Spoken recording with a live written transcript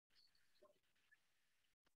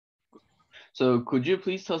So could you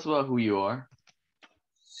please tell us about who you are?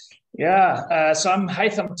 Yeah, so I'm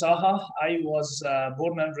Haithem Taha. I was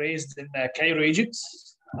born and raised in Cairo, Egypt.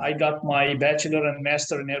 I got my bachelor and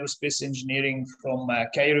master in aerospace engineering from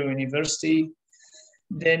Cairo University.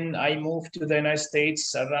 Then I moved to the United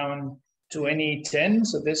States around 2010.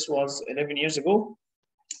 So this was 11 years ago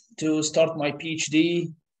to start my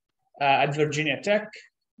PhD at Virginia Tech,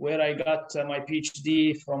 where I got my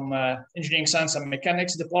PhD from Engineering Science and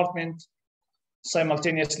Mechanics department,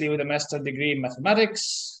 simultaneously with a master's degree in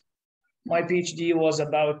mathematics. My PhD was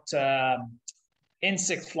about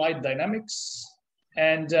insect flight dynamics.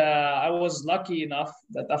 And I was lucky enough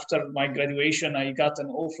that after my graduation, I got an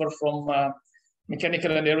offer from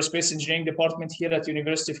Mechanical and Aerospace Engineering Department here at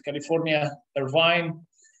University of California, Irvine,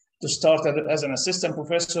 to start as an assistant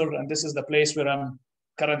professor. And this is the place where I'm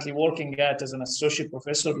currently working at as an associate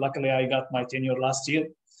professor. Luckily, I got my tenure last year.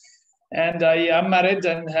 And I am married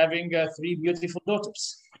and having 3 beautiful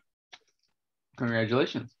daughters.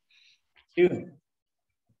 Congratulations. Thank you.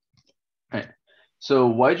 Right. So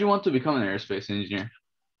why did you want to become an aerospace engineer?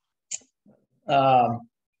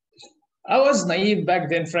 I was naive back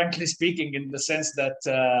then, frankly speaking, in the sense that,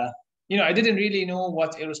 I didn't really know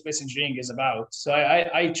what aerospace engineering is about. So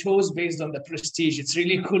I chose based on the prestige. It's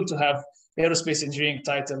really cool to have aerospace engineering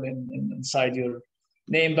title inside your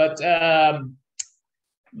name, but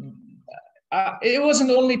it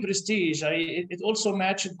wasn't only prestige. It also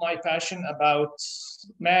matched my passion about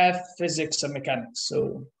math, physics, and mechanics.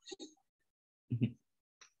 So,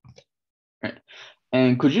 right.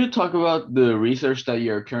 And could you talk about the research that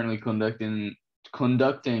you're currently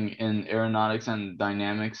conducting in aeronautics and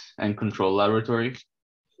dynamics and control laboratories?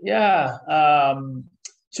 Yeah.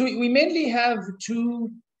 So we mainly have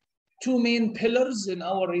two main pillars in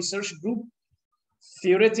our research group: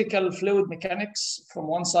 theoretical fluid mechanics from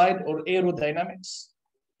one side, or aerodynamics.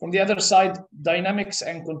 From the other side, dynamics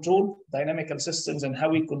and control, dynamical systems and how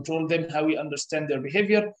we control them, how we understand their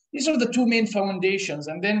behavior. These are the two main foundations.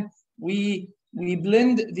 And then we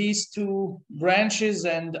blend these two branches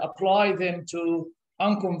and apply them to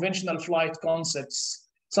unconventional flight concepts.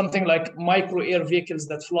 Something like micro air vehicles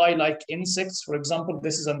that fly like insects, for example.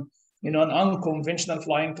 This is an unconventional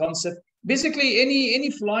flying concept. Basically, any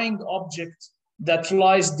flying object that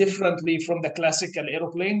flies differently from the classical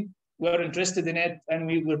airplane, we're interested in it, and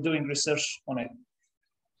we were doing research on it.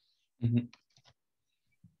 Mm-hmm.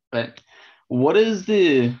 But what is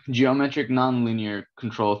the geometric nonlinear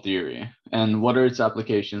control theory, and what are its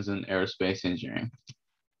applications in aerospace engineering?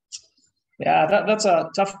 Yeah, that's a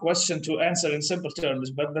tough question to answer in simple terms,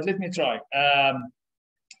 but let me try.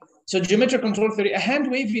 So geometric control theory, a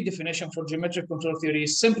hand-wavy definition for geometric control theory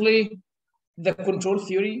is simply the control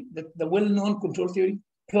theory, the well-known control theory,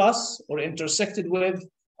 plus or intersected with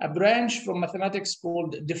a branch from mathematics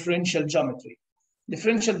called differential geometry.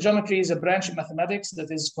 Differential geometry is a branch of mathematics that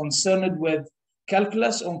is concerned with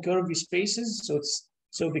calculus on curvy spaces.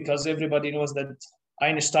 So because everybody knows that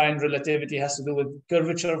Einstein relativity has to do with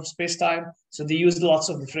curvature of space-time, so they used lots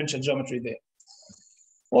of differential geometry there.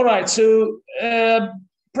 All right, so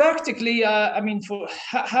practically, for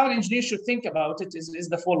how an engineer should think about it is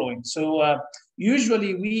the following. So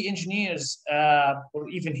usually we engineers, or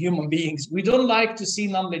even human beings, we don't like to see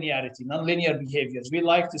nonlinear behaviors. We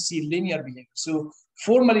like to see linear behaviors. So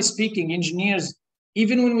formally speaking, engineers,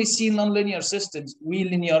 even when we see nonlinear systems, we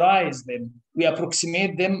linearize them. We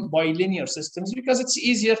approximate them by linear systems because it's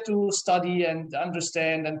easier to study and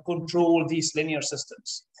understand and control these linear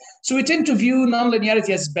systems. So we tend to view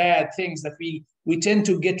nonlinearity as bad things that we tend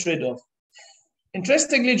to get rid of.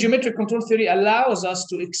 Interestingly, geometric control theory allows us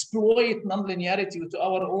to exploit nonlinearity to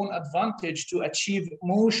our own advantage to achieve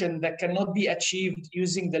motion that cannot be achieved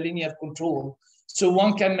using the linear control. So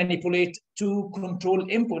one can manipulate two control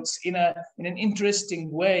inputs in an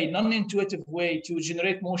interesting way, non-intuitive way, to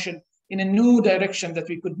generate motion in a new direction that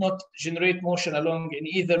we could not generate motion along in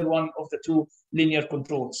either one of the two linear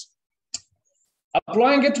controls.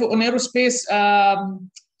 Applying it on aerospace,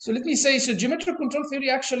 so let me say, so geometric control theory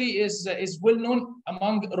actually is well known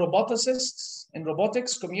among roboticists in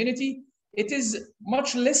robotics community. It is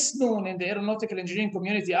much less known in the aeronautical engineering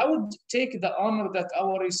community. I would take the honor that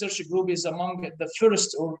our research group is among the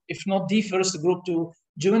first, or if not the first group, to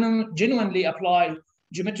genuinely apply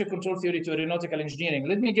geometric control theory to aeronautical engineering.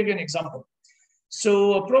 Let me give you an example.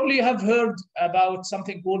 So probably you have heard about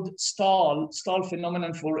something called stall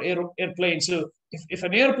phenomenon for airplanes. So if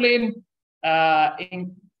an airplane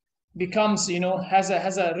becomes, has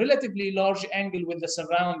a relatively large angle with the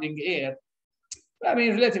surrounding air,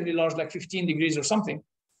 relatively large, like 15 degrees or something,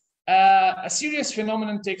 a serious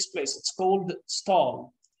phenomenon takes place. It's called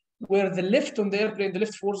stall. where the lift on the airplane, the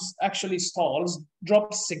lift force actually stalls,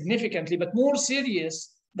 drops significantly, but more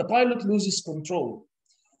serious, the pilot loses control.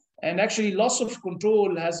 And actually, loss of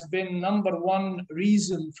control has been #1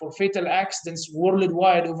 reason for fatal accidents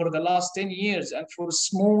worldwide over the last 10 years. And for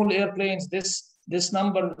small airplanes, this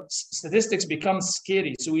number statistics becomes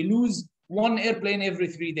scary. So we lose one airplane every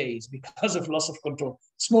 3 days because of loss of control.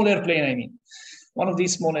 Small airplane, I mean, one of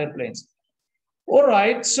these small airplanes. All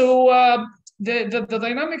right, so the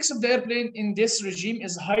dynamics of the airplane in this regime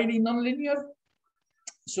is highly nonlinear.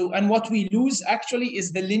 So, and what we lose actually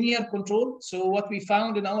is the linear control. So what we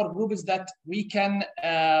found in our group is that we can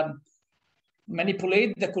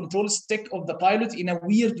manipulate the control stick of the pilot in a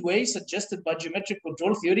weird way suggested by geometric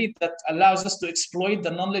control theory that allows us to exploit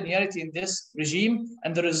the nonlinearity in this regime.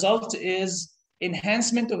 And the result is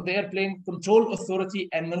enhancement of the airplane control authority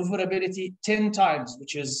and maneuverability 10 times,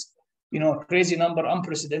 which is, you know, a crazy number,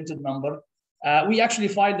 unprecedented number. We actually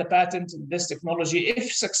filed a patent in this technology.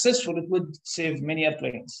 If successful, it would save many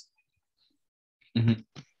airplanes. Mm-hmm.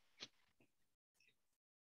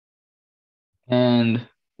 And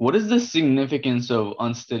what is the significance of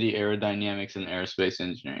unsteady aerodynamics in aerospace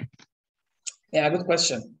engineering? Yeah, good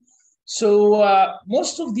question. So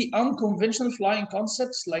most of the unconventional flying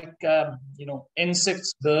concepts, like you know,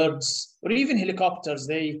 insects, birds, or even helicopters,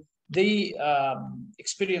 they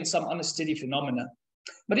experience some unsteady phenomena.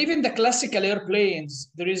 But even the classical airplanes,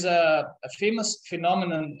 there is a famous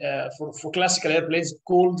phenomenon for classical airplanes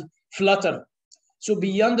called flutter. So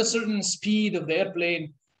beyond a certain speed of the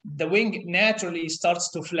airplane, the wing naturally starts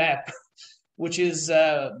to flap, which is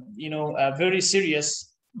you know, very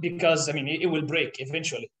serious because, I mean, it will break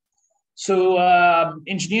eventually. So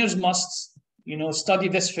engineers must, you know, study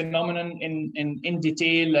this phenomenon in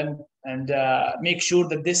detail and make sure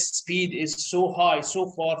that this speed is so high, so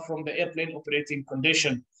far from the airplane operating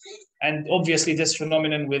condition. And obviously this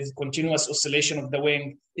phenomenon with continuous oscillation of the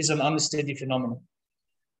wing is an unsteady phenomenon.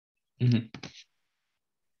 Mm-hmm.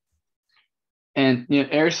 And you know,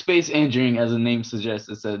 aerospace engineering, as the name suggests,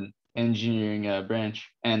 is an engineering branch,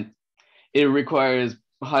 and it requires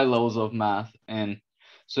high levels of math. And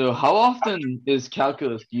so how often is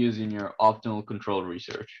calculus used in your optimal control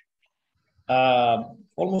research?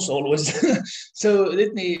 Almost always. So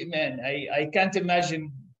let me, man, I can't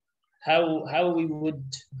imagine how we would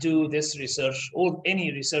do this research or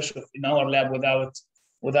any research in our lab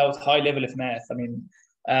without high level of math. I mean,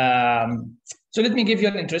 so let me give you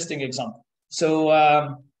an interesting example. So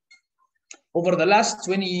over the last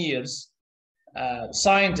 20 years,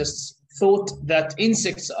 scientists thought that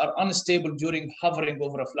insects are unstable during hovering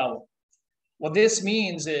over a flower. What this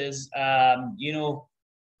means is, you know,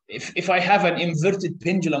 if I have an inverted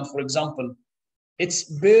pendulum, for example, it's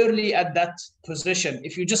barely at that position.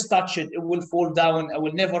 If you just touch it, it will fall down. It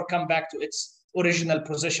will never come back to its original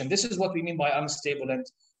position. This is what we mean by unstable,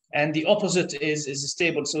 and the opposite is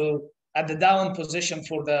stable. So at the down position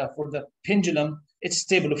for the pendulum, it's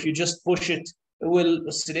stable. If you just push it, it will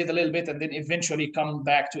oscillate a little bit and then eventually come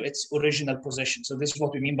back to its original position. So this is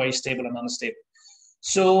what we mean by stable and unstable.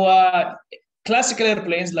 So classical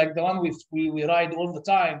airplanes, like the one we ride all the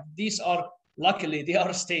time, these are, luckily, they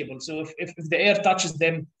are stable. So if the air touches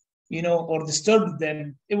them, you know, or disturbs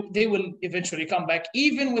them, they will eventually come back,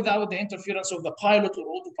 even without the interference of the pilot or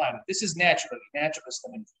autopilot. This is natural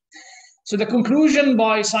stability. So the conclusion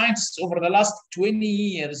by scientists over the last 20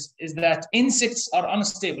 years is that insects are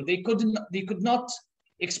unstable. They could not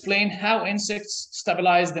explain how insects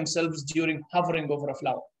stabilize themselves during hovering over a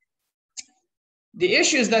flower. The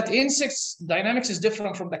issue is that insects dynamics is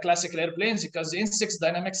different from the classical airplanes because insects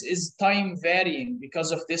dynamics is time varying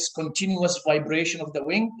because of this continuous vibration of the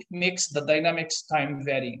wing. It makes the dynamics time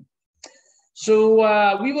varying.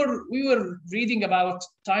 So we were reading about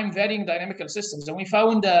time varying dynamical systems, and we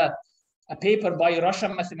found a paper by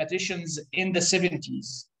Russian mathematicians in the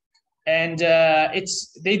 70s. And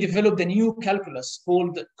they developed a new calculus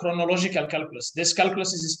called chronological calculus. This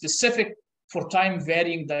calculus is specific for time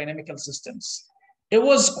varying dynamical systems. It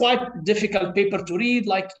was quite a difficult paper to read,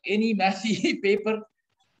 like any mathy paper.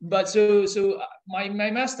 But so my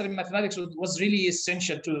master in mathematics was really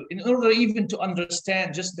essential in order even to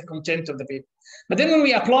understand just the content of the paper. But then when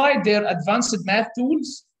we applied their advanced math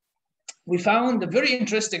tools, we found a very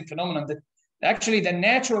interesting phenomenon that actually the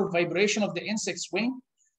natural vibration of the insect's wing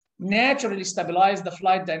naturally stabilized the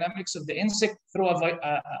flight dynamics of the insect through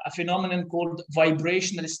a phenomenon called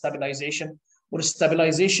vibrational stabilization, or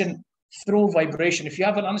stabilization through vibration. If you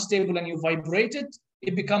have an unstable and you vibrate it,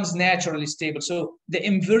 it becomes naturally stable. So the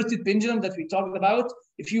inverted pendulum that we talked about,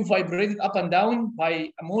 if you vibrate it up and down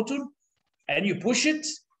by a motor and you push it,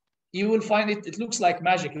 you will find it looks like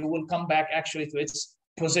magic. It will come back actually to its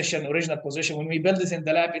original position. When we build it in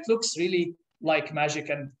the lab, it looks really like magic.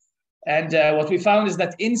 And what we found is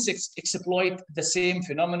that insects exploit the same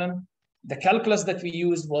phenomenon. The calculus that we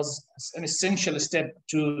used was an essential step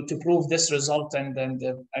to prove this result and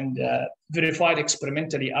verified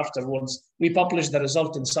experimentally afterwards. We published the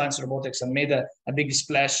result in Science Robotics and made a big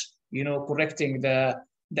splash, correcting the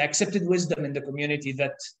accepted wisdom in the community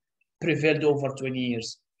that prevailed over 20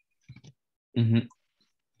 years. Mm-hmm.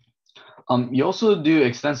 You also do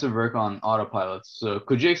extensive work on autopilots. So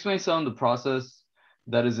could you explain some of the process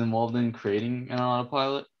that is involved in creating an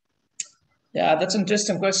autopilot? Yeah, that's an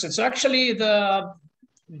interesting question. So actually,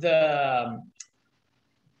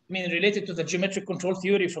 related to the geometric control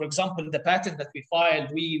theory, for example, the patent that we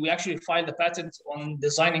filed, we actually filed a patent on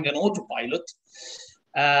designing an autopilot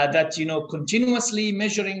that continuously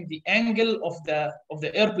measuring the angle of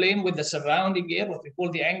the airplane with the surrounding air, what we call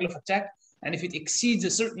the angle of attack. And if it exceeds a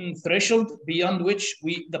certain threshold beyond which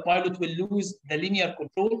the pilot will lose the linear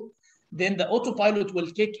control, then the autopilot will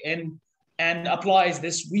kick in and applies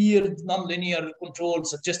this weird nonlinear control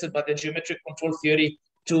suggested by the geometric control theory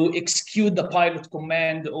to execute the pilot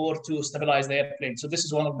command or to stabilize the airplane. So this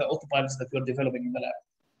is one of the autopilots that we're developing in the lab.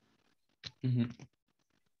 Mm-hmm.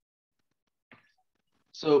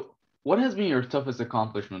 So what has been your toughest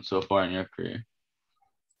accomplishment so far in your career?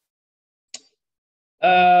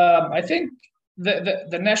 I think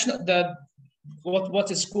what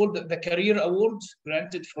is called the Career Award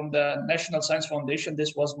granted from the National Science Foundation.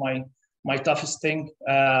 This was my toughest thing.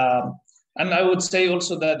 And I would say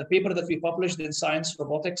also that the paper that we published in Science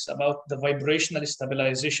Robotics about the vibrational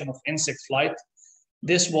stabilization of insect flight,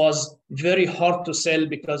 this was very hard to sell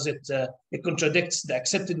because it contradicts the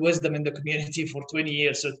accepted wisdom in the community for 20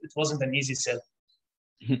 years. So it wasn't an easy sell.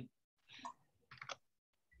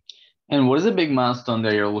 And what is a big milestone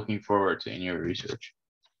that you're looking forward to in your research?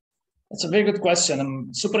 That's a very good question.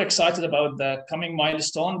 I'm super excited about the coming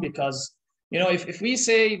milestone because, if we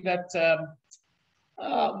say that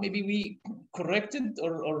maybe we corrected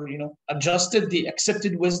or adjusted the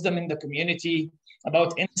accepted wisdom in the community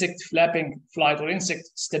about insect flapping flight or insect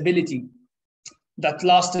stability that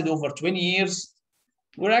lasted over 20 years,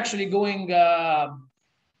 we're actually going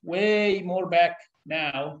way more back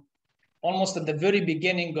now, almost at the very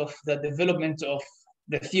beginning of the development of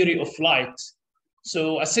the theory of flight.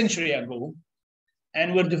 So a century ago,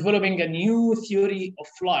 and we're developing a new theory of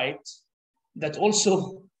flight that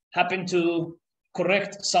also happened to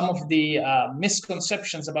correct some of the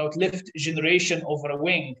misconceptions about lift generation over a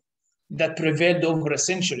wing that prevailed over a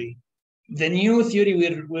century. The new theory,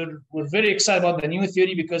 we're very excited about the new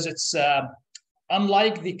theory because it's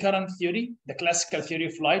unlike the current theory, the classical theory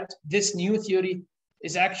of flight. This new theory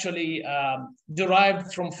is actually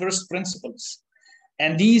derived from first principles.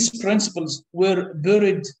 And these principles were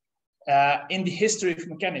buried in the history of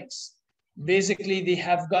mechanics. Basically, they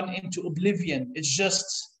have gone into oblivion. It's just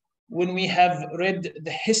when we have read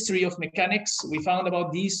the history of mechanics, we found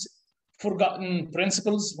about these forgotten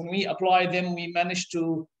principles. When we apply them, we managed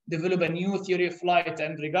to develop a new theory of flight.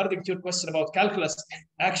 And regarding to your question about calculus,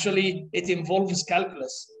 actually, it involves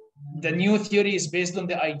calculus. The new theory is based on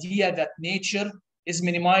the idea that nature is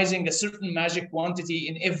minimizing a certain magic quantity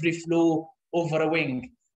in every flow over a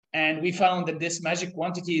wing. And we found that this magic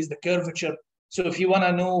quantity is the curvature. So if you want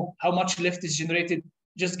to know how much lift is generated,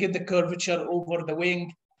 just get the curvature over the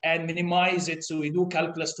wing and minimize it. So we do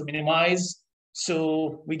calculus to minimize.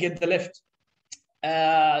 So we get the lift.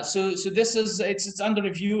 So this is, it's under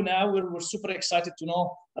review now. We're super excited to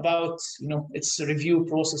know about, its review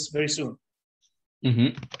process very soon.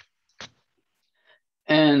 Mm-hmm.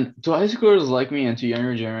 And to high schoolers like me and to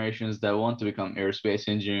younger generations that want to become aerospace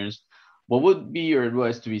engineers, what would be your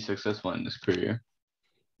advice to be successful in this career?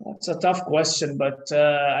 That's a tough question, but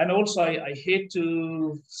and also I hate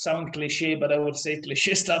to sound cliche, but I would say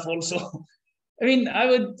cliche stuff also. I mean, I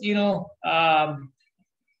would,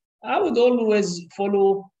 I would always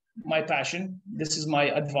follow my passion. This is my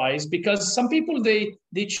advice, because some people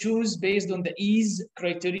they choose based on the ease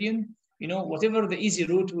criterion. Whatever the easy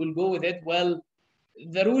route, will go with it. Well,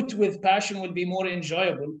 the route with passion will be more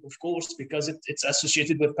enjoyable, of course, because it's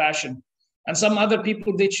associated with passion. And some other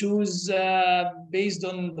people, they choose based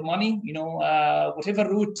on the money, whatever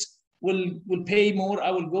route will pay more, I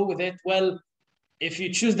will go with it. Well, if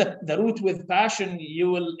you choose the route with passion, you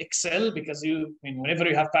will excel, because whenever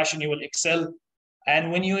you have passion, you will excel.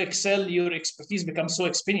 And when you excel, your expertise becomes so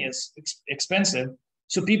expensive.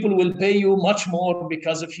 So people will pay you much more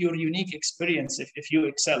because of your unique experience if you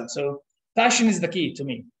excel. So passion is the key to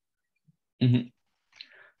me. Mm-hmm.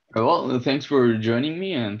 Well, thanks for joining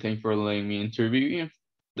me, and thanks for letting me interview you.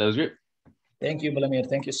 That was great. Thank you, Balamir.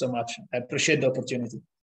 Thank you so much. I appreciate the opportunity.